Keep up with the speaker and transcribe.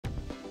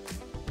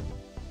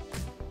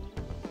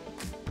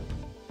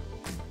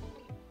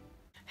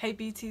Hey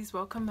beauties,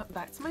 welcome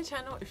back to my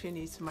channel. If you're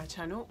new to my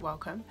channel,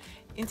 welcome.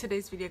 In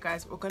today's video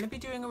guys, we're going to be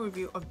doing a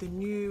review of the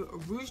new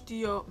Rouge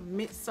Dior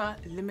Mitzah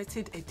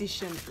limited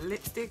edition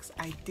lipsticks.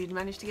 I did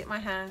manage to get my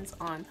hands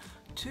on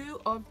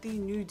two of the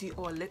new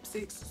Dior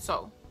lipsticks,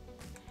 so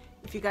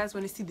if you guys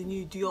want to see the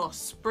new Dior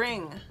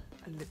spring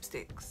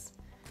lipsticks,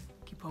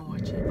 keep on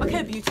watching.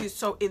 Okay beauties,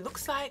 so it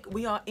looks like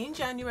we are in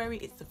January.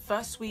 It's the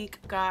first week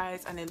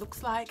guys, and it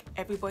looks like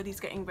everybody's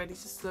getting ready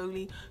to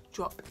slowly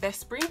drop their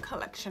spring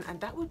collection,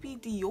 and that would be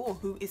Dior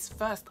who is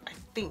first, I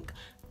think.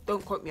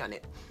 Don't quote me on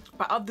it,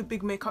 but of the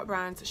big makeup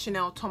brands,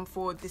 Chanel, Tom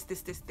Ford, this,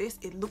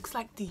 it looks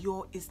like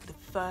Dior is the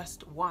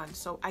first one.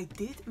 So I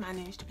did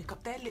manage to pick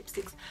up their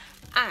lipsticks,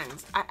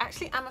 and I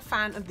actually am a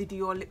fan of the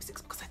Dior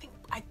lipsticks because I think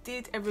I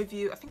did a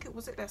review, I think it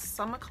was their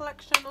summer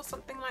collection or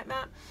something like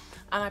that,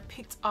 and I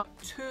picked up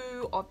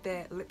two of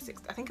their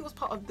lipsticks. I think it was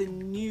part of the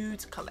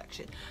nude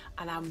collection,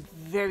 and I'm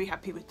very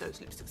happy with those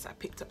lipsticks I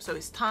picked up. So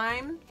it's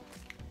time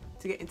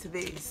to get into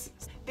these.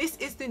 This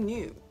is the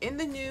new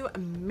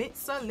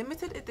Mitzah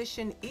limited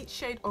edition. Each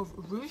shade of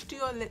Rouge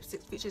Dior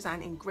lipstick features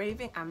an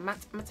engraving and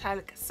matte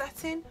metallic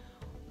satin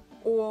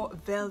or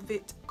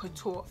velvet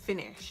couture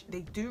finish. They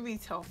do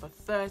retail for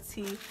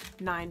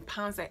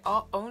 £39. They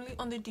are only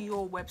on the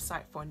Dior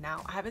website for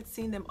now. I haven't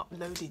seen them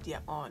uploaded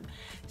yet on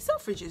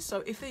Selfridges,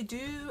 so if they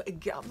do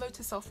get uploaded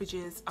to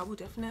Selfridges, I will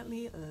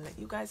definitely let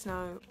you guys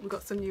know. We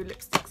got some new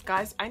lipsticks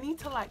guys. I need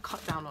to like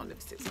cut down on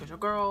lipsticks because your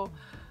girl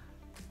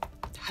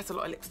has a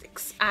lot of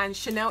lipsticks, and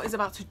Chanel is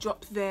about to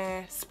drop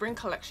their spring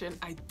collection.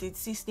 I did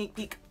see sneak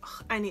peek,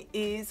 and it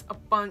is a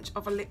bunch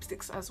of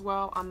lipsticks as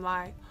well. I'm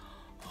like,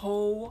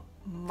 oh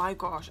my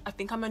gosh, I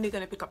think I'm only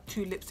gonna pick up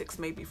two lipsticks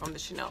maybe from the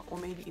Chanel, or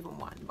maybe even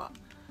one, but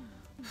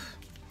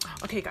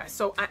okay guys,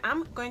 so I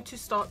am going to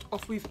start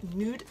off with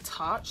Nude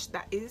Touch.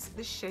 That is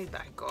the shade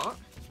that I got.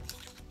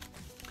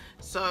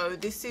 So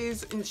this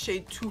is in the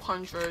shade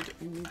 200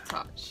 Nude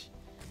Touch.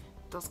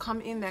 It does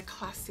come in their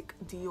classic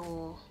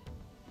Dior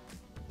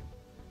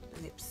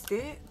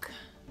lipstick,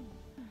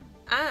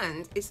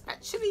 and it's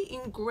actually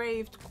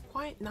engraved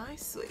quite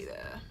nicely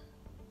there.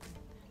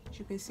 As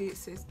you can see, it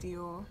says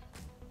Dior.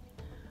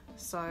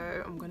 So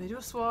I'm gonna do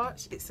a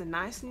swatch. It's a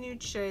nice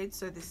nude shade,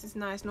 so this is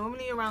nice.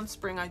 Normally around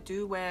spring I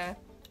do wear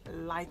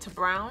lighter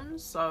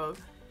browns, so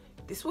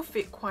this will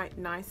fit quite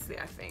nicely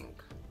I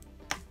think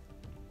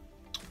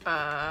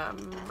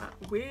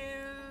with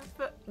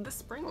the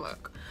spring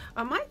look.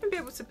 I might even be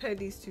able to pair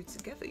these two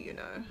together, you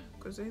know,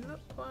 because they look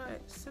quite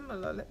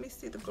similar. Let me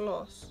see the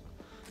gloss.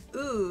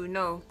 Ooh,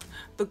 no,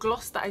 the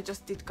gloss that I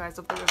just did guys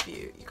of the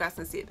review, you guys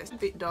can see it, it's a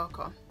bit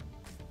darker.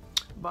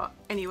 But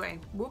anyway,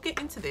 we'll get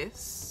into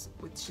this,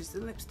 which is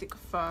the lipstick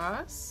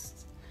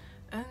first,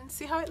 and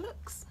see how it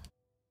looks.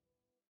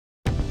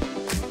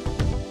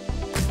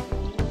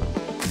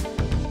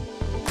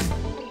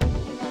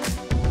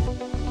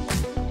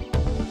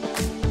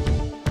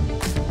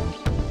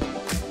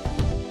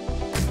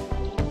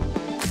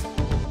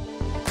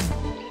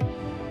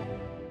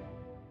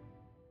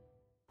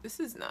 This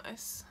is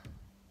nice.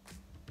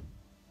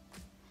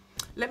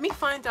 Let me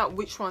find out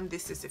which one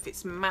this is, if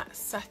it's matte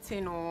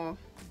satin or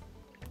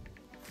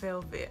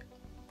velvet.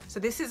 So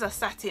this is a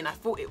satin. I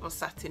thought it was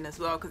satin as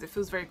well because it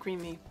feels very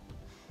creamy.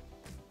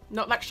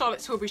 Not like Charlotte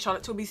Tilbury.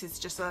 Charlotte Tilbury's is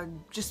just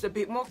a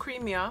bit more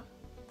creamier.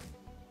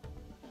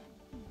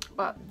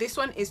 But this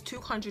one is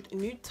 200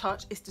 Nude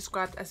Touch. It's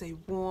described as a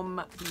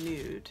warm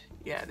nude.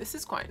 Yeah, this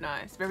is quite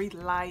nice. Very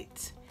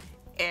light,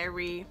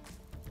 airy.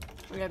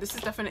 Yeah, this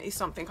is definitely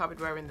something I would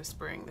wear in the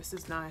spring. This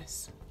is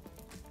nice.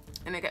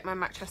 And I get my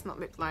matte chestnut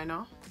lip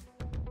liner.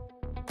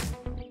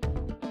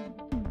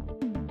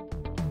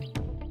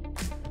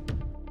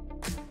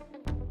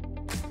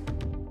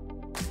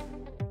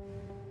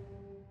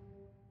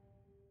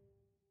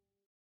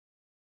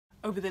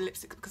 Over the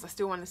lipstick because I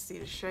still want to see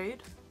the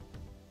shade.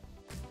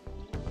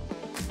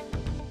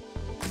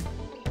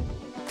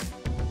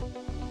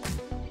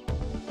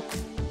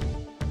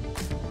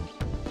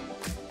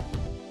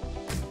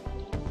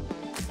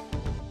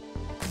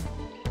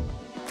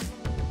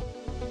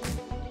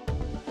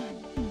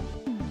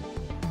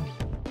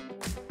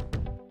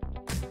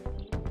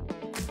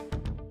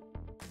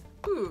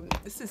 Ooh,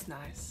 this is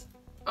nice.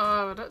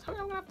 Oh, don't tell me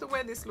I'm gonna have to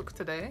wear this look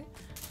today.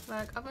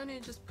 Like, I've only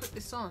just put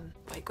this on.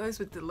 It goes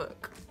with the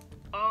look.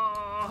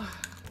 Oh,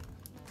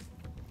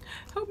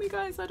 help me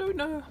guys, I don't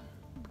know.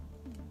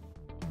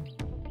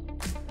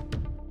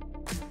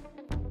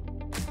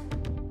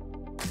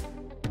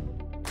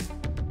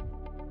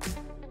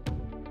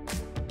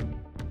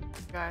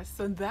 Guys,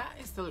 so that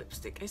is the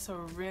lipstick. It's a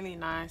really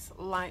nice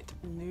light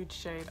nude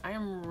shade. I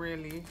am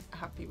really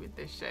happy with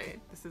this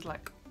shade. This is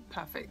like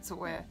perfect to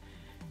wear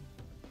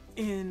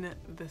in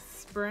the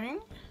spring.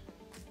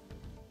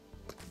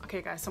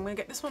 Okay guys, so I'm gonna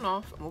get this one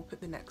off and we'll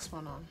put the next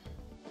one on.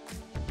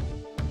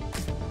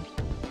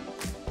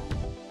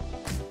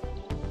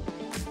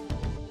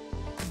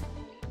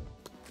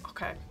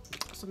 Okay,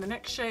 so the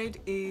next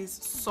shade is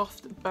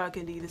Soft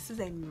Burgundy. This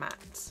is a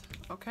matte,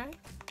 okay?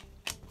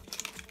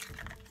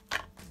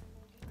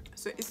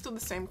 So it's still the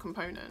same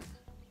component,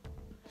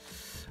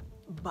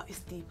 but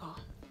it's deeper.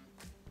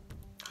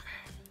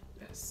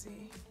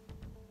 see.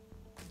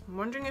 I'm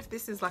wondering if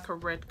this is like a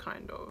red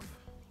kind of,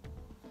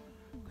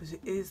 because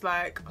it is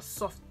like a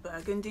soft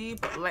burgundy,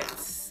 but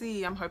let's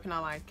see. I'm hoping I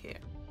like it.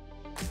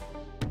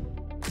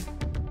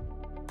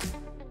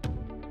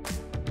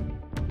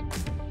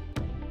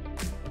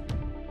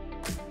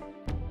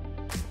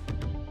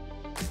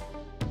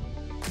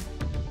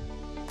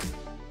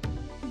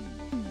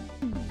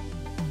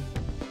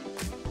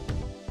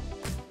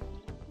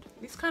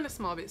 These kind of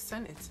smell a bit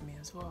scented to me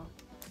as well.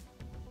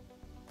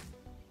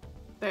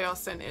 They are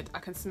scented, I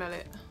can smell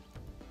it.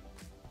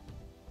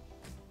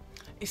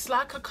 It's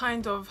like a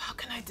kind of, how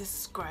can I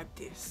describe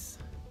this?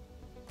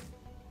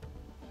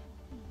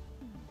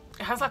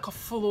 It has like a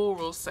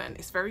floral scent.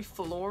 It's very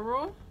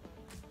floral.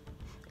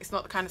 It's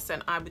not the kind of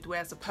scent I would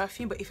wear as a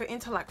perfume, but if you're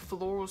into like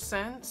floral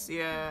scents,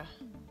 yeah,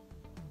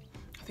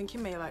 I think you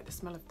may like the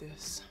smell of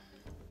this.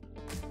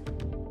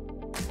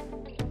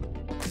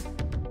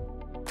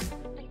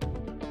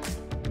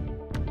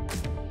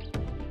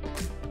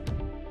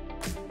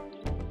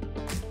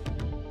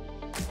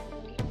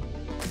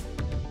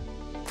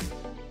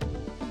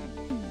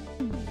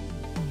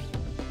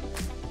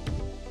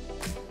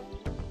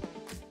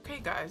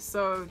 Guys,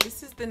 so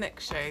this is the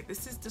next shade.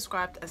 This is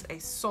described as a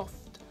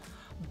soft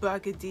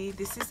burgundy.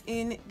 This is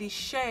in the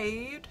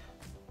shade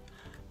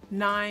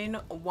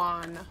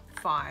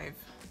 915.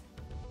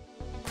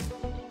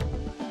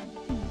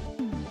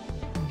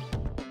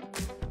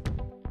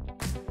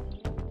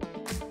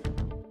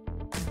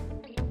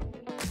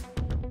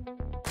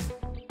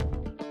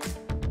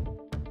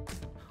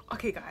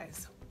 Okay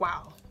guys,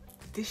 wow,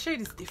 this shade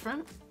is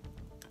different.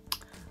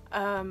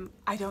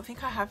 I don't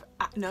think I have,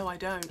 no I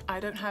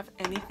don't have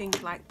anything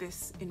like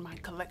this in my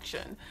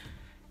collection.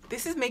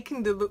 This is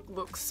making the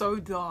look so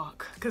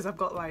dark, because I've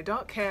got like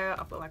dark hair,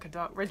 I've got like a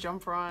dark red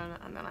jumper on,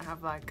 and then I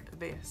have like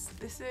this.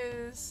 This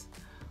is,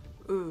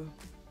 ooh,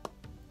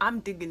 I'm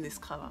digging this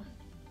color.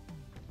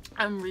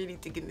 I'm really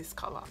digging this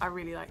color. I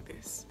really like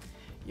this.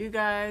 You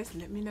guys,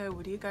 let me know,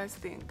 what do you guys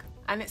think?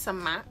 And it's a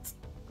matte.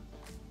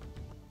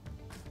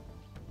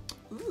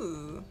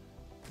 Ooh,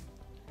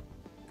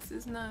 this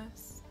is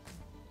nice.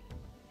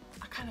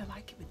 I kind of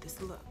like it with this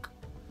look.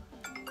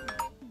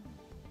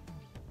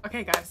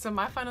 Okay guys, so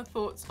my final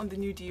thoughts on the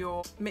new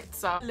Dior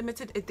Mitzah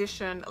limited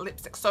edition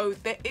lipstick. So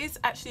there is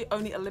actually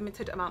only a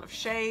limited amount of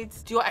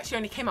shades. Dior actually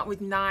only came out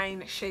with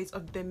 9 shades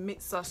of the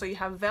Mitzah. So you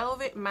have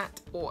velvet,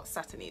 matte, or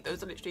satiny.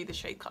 Those are literally the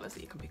shade colors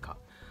that you can pick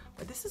up.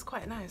 But this is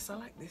quite nice, I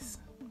like this.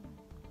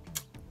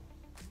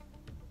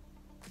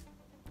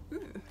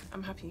 Ooh,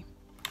 I'm happy.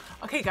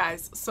 Okay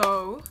guys,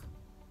 so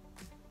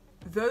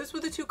those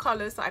were the 2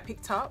 colors that I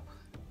picked up.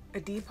 A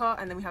deeper,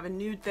 and then we have a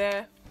nude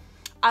there.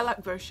 I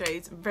like both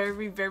shades.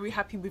 Very, very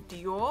happy with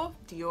Dior.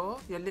 Dior,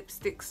 your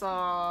lipsticks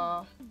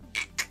are,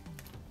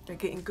 they're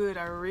getting good.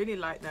 I really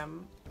like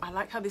them. I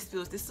like how this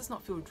feels. This does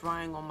not feel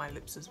drying on my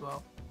lips as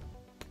well.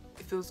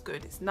 It feels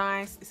good. It's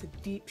nice. It's a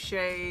deep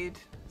shade.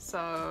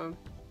 So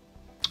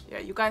yeah,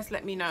 you guys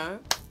let me know.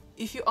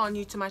 If you are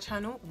new to my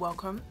channel,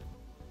 welcome.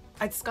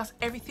 I discuss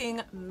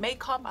everything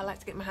makeup. I like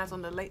to get my hands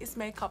on the latest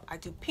makeup. I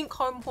do pink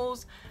home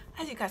hauls.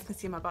 As you guys can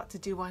see, I'm about to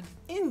do one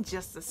in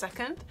just a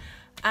second.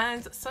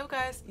 And so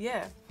guys,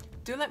 yeah,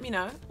 do let me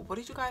know, what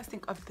did you guys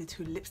think of the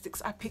 2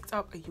 lipsticks I picked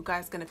up? Are you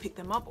guys gonna pick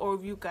them up, or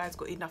have you guys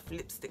got enough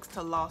lipsticks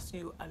to last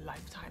you a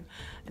lifetime?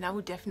 And I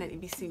will definitely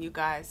be seeing you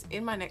guys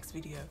in my next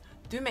video.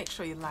 Do make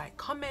sure you like,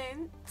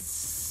 comment,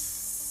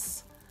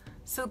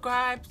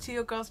 subscribe to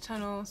your girl's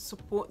channel,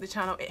 support the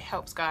channel, it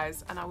helps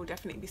guys, and I will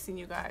definitely be seeing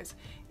you guys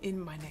in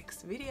my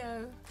next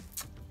video.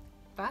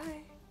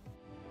 Bye.